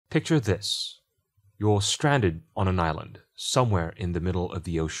Picture this. You're stranded on an island, somewhere in the middle of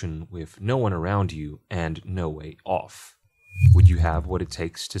the ocean with no one around you and no way off. Would you have what it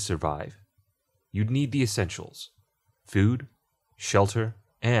takes to survive? You'd need the essentials: food, shelter,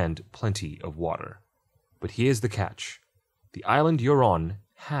 and plenty of water. But here's the catch. The island you're on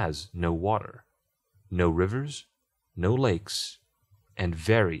has no water, no rivers, no lakes, and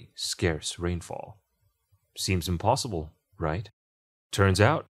very scarce rainfall. Seems impossible, right? Turns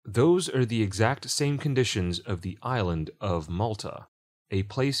out, those are the exact same conditions of the island of Malta, a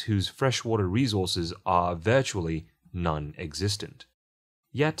place whose freshwater resources are virtually non-existent.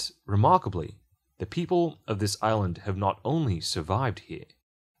 Yet, remarkably, the people of this island have not only survived here,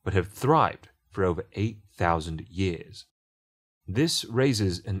 but have thrived for over 8,000 years. This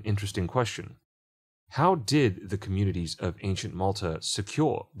raises an interesting question. How did the communities of ancient Malta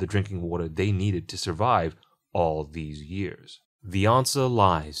secure the drinking water they needed to survive all these years? The answer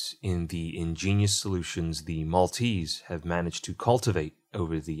lies in the ingenious solutions the Maltese have managed to cultivate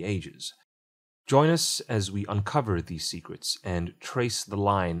over the ages. Join us as we uncover these secrets and trace the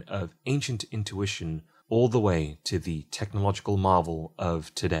line of ancient intuition all the way to the technological marvel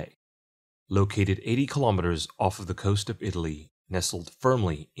of today. Located 80 kilometers off of the coast of Italy, nestled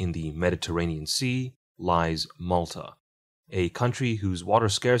firmly in the Mediterranean Sea, lies Malta, a country whose water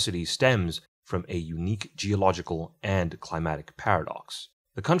scarcity stems from a unique geological and climatic paradox.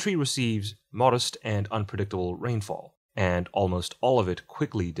 The country receives modest and unpredictable rainfall, and almost all of it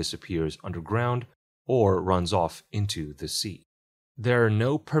quickly disappears underground or runs off into the sea. There are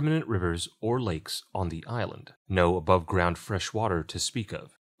no permanent rivers or lakes on the island, no above-ground fresh water to speak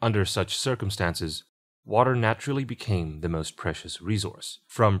of. Under such circumstances, water naturally became the most precious resource.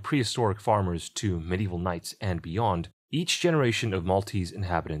 From prehistoric farmers to medieval knights and beyond, each generation of Maltese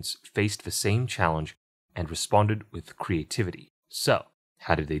inhabitants faced the same challenge and responded with creativity. So,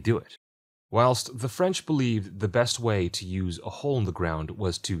 how did they do it? Whilst the French believed the best way to use a hole in the ground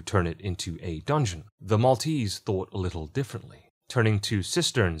was to turn it into a dungeon, the Maltese thought a little differently, turning to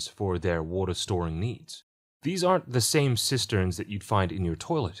cisterns for their water-storing needs. These aren't the same cisterns that you'd find in your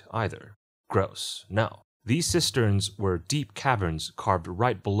toilet either. Gross, no. These cisterns were deep caverns carved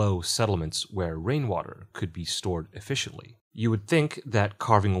right below settlements where rainwater could be stored efficiently. You would think that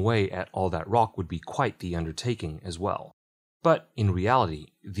carving away at all that rock would be quite the undertaking as well. But in reality,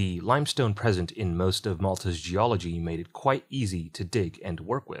 the limestone present in most of Malta's geology made it quite easy to dig and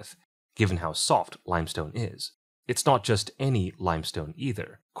work with, given how soft limestone is. It's not just any limestone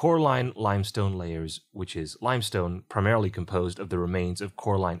either. Coralline limestone layers, which is limestone primarily composed of the remains of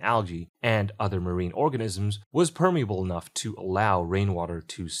coralline algae and other marine organisms, was permeable enough to allow rainwater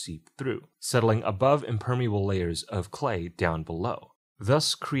to seep through, settling above impermeable layers of clay down below,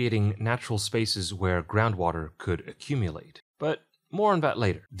 thus creating natural spaces where groundwater could accumulate. But more on that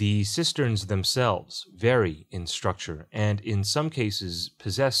later. The cisterns themselves vary in structure and in some cases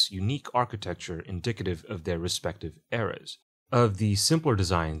possess unique architecture indicative of their respective eras. Of the simpler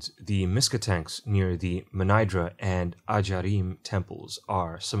designs, the miska tanks near the Manaidra and Ajarim temples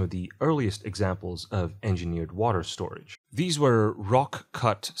are some of the earliest examples of engineered water storage. These were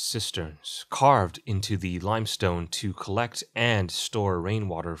rock-cut cisterns carved into the limestone to collect and store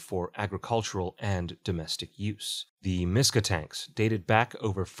rainwater for agricultural and domestic use. The miska tanks dated back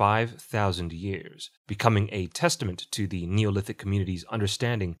over 5,000 years, becoming a testament to the Neolithic community's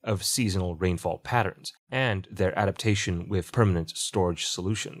understanding of seasonal rainfall patterns and their adaptation with permanent storage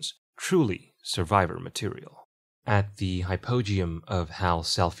solutions. Truly survivor material. At the hypogeum of Hal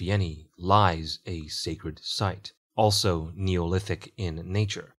Salfieni lies a sacred site, also Neolithic in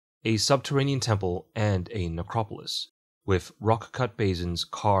nature, a subterranean temple and a necropolis, with rock-cut basins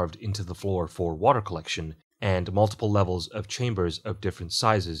carved into the floor for water collection and multiple levels of chambers of different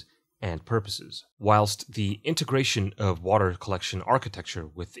sizes and purposes. Whilst the integration of water collection architecture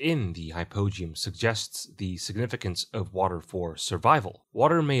within the hypogeum suggests the significance of water for survival,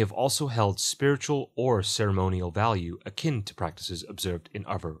 water may have also held spiritual or ceremonial value akin to practices observed in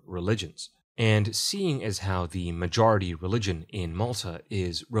other religions. And seeing as how the majority religion in Malta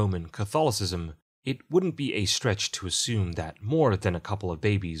is Roman Catholicism, it wouldn't be a stretch to assume that more than a couple of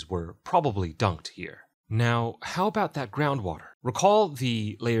babies were probably dunked here. Now, how about that groundwater? Recall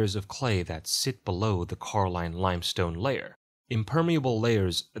the layers of clay that sit below the coralline limestone layer, impermeable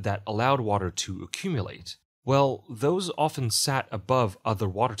layers that allowed water to accumulate. Well, those often sat above other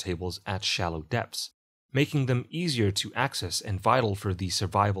water tables at shallow depths, making them easier to access and vital for the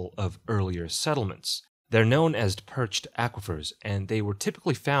survival of earlier settlements. They're known as perched aquifers, and they were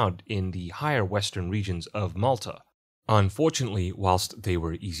typically found in the higher western regions of Malta. Unfortunately, whilst they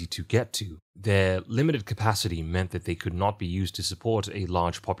were easy to get to, their limited capacity meant that they could not be used to support a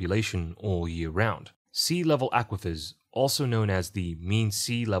large population all year round. Sea-level aquifers, also known as the mean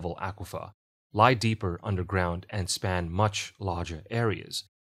sea level aquifer, lie deeper underground and span much larger areas,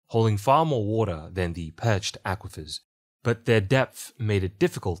 holding far more water than the perched aquifers, but their depth made it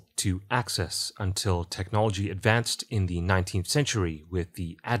difficult to access until technology advanced in the 19th century with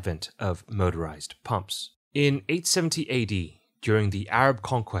the advent of motorized pumps. In 870 AD, during the Arab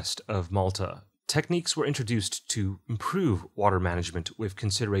conquest of Malta, techniques were introduced to improve water management with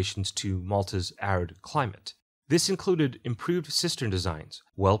considerations to Malta's arid climate. This included improved cistern designs,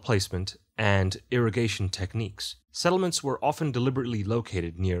 well placement, and irrigation techniques. Settlements were often deliberately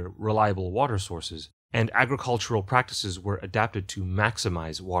located near reliable water sources, and agricultural practices were adapted to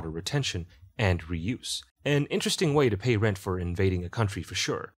maximize water retention and reuse. An interesting way to pay rent for invading a country for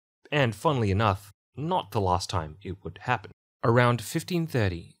sure, and funnily enough, not the last time it would happen. Around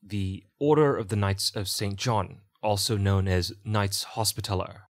 1530, the Order of the Knights of St. John, also known as Knights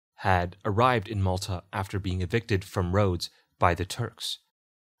Hospitaller, had arrived in Malta after being evicted from Rhodes by the Turks.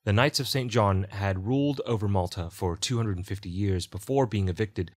 The Knights of St. John had ruled over Malta for 250 years before being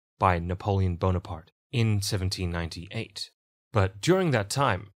evicted by Napoleon Bonaparte in 1798. But during that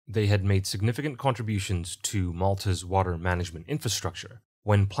time, they had made significant contributions to Malta's water management infrastructure.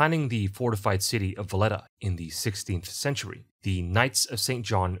 When planning the fortified city of Valletta in the 16th century, the Knights of St.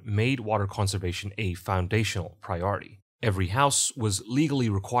 John made water conservation a foundational priority. Every house was legally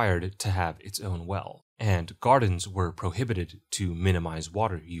required to have its own well, and gardens were prohibited to minimize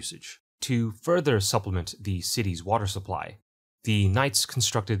water usage. To further supplement the city's water supply, the Knights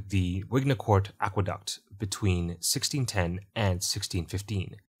constructed the Wignacourt Aqueduct between 1610 and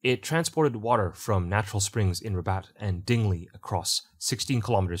 1615. It transported water from natural springs in Rabat and Dingley across 16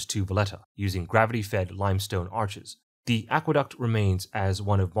 kilometers to Valletta using gravity-fed limestone arches. The aqueduct remains as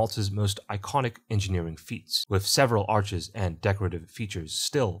one of Malta's most iconic engineering feats, with several arches and decorative features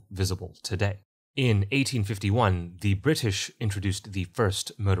still visible today. In 1851, the British introduced the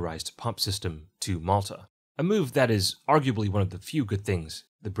first motorized pump system to Malta, a move that is arguably one of the few good things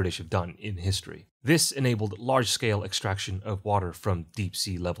the British have done in history. This enabled large-scale extraction of water from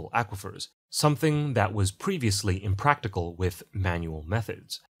deep-sea level aquifers, something that was previously impractical with manual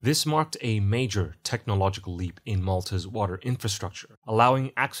methods. This marked a major technological leap in Malta's water infrastructure,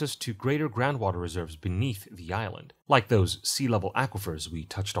 allowing access to greater groundwater reserves beneath the island, like those sea-level aquifers we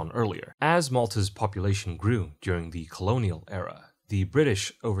touched on earlier. As Malta's population grew during the colonial era, the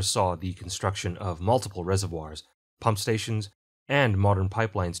British oversaw the construction of multiple reservoirs, pump stations, and modern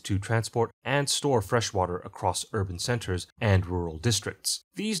pipelines to transport and store freshwater across urban centers and rural districts.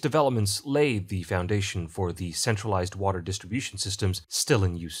 These developments laid the foundation for the centralized water distribution systems still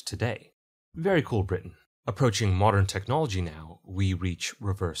in use today. Very cool, Britain. Approaching modern technology now, we reach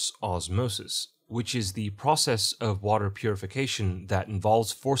reverse osmosis, which is the process of water purification that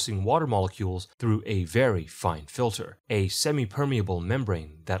involves forcing water molecules through a very fine filter, a semi-permeable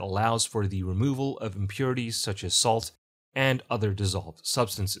membrane that allows for the removal of impurities such as salt and other dissolved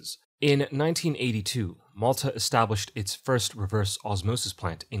substances. In 1982, Malta established its first reverse osmosis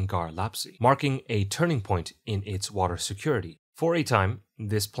plant in Gar-Lapsi, marking a turning point in its water security. For a time,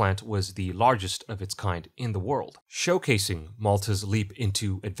 this plant was the largest of its kind in the world, showcasing Malta's leap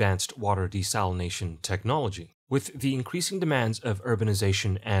into advanced water desalination technology. With the increasing demands of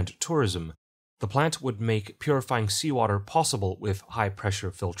urbanization and tourism, the plant would make purifying seawater possible with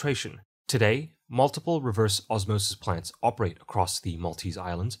high-pressure filtration. Today, multiple reverse osmosis plants operate across the Maltese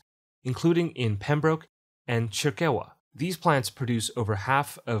islands, including in Pembroke and Chirkewa. These plants produce over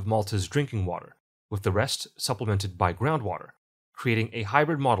half of Malta's drinking water, with the rest supplemented by groundwater, creating a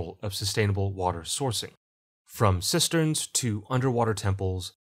hybrid model of sustainable water sourcing. From cisterns to underwater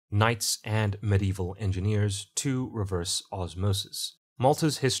temples, knights and medieval engineers to reverse osmosis,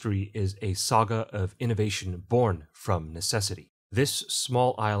 Malta's history is a saga of innovation born from necessity. This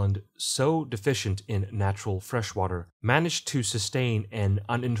small island, so deficient in natural freshwater, managed to sustain an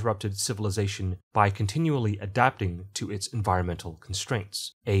uninterrupted civilization by continually adapting to its environmental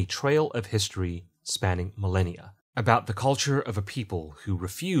constraints. A trail of history spanning millennia, about the culture of a people who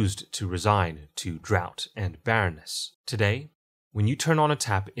refused to resign to drought and barrenness. Today, when you turn on a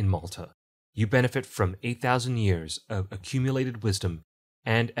tap in Malta, you benefit from 8,000 years of accumulated wisdom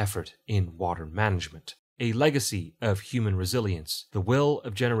and effort in water management. A legacy of human resilience, the will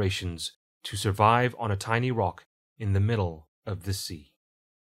of generations to survive on a tiny rock in the middle of the sea.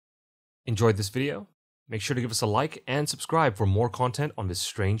 Enjoyed this video? Make sure to give us a like and subscribe for more content on this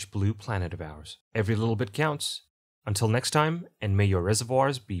strange blue planet of ours. Every little bit counts. Until next time, and may your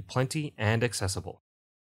reservoirs be plenty and accessible.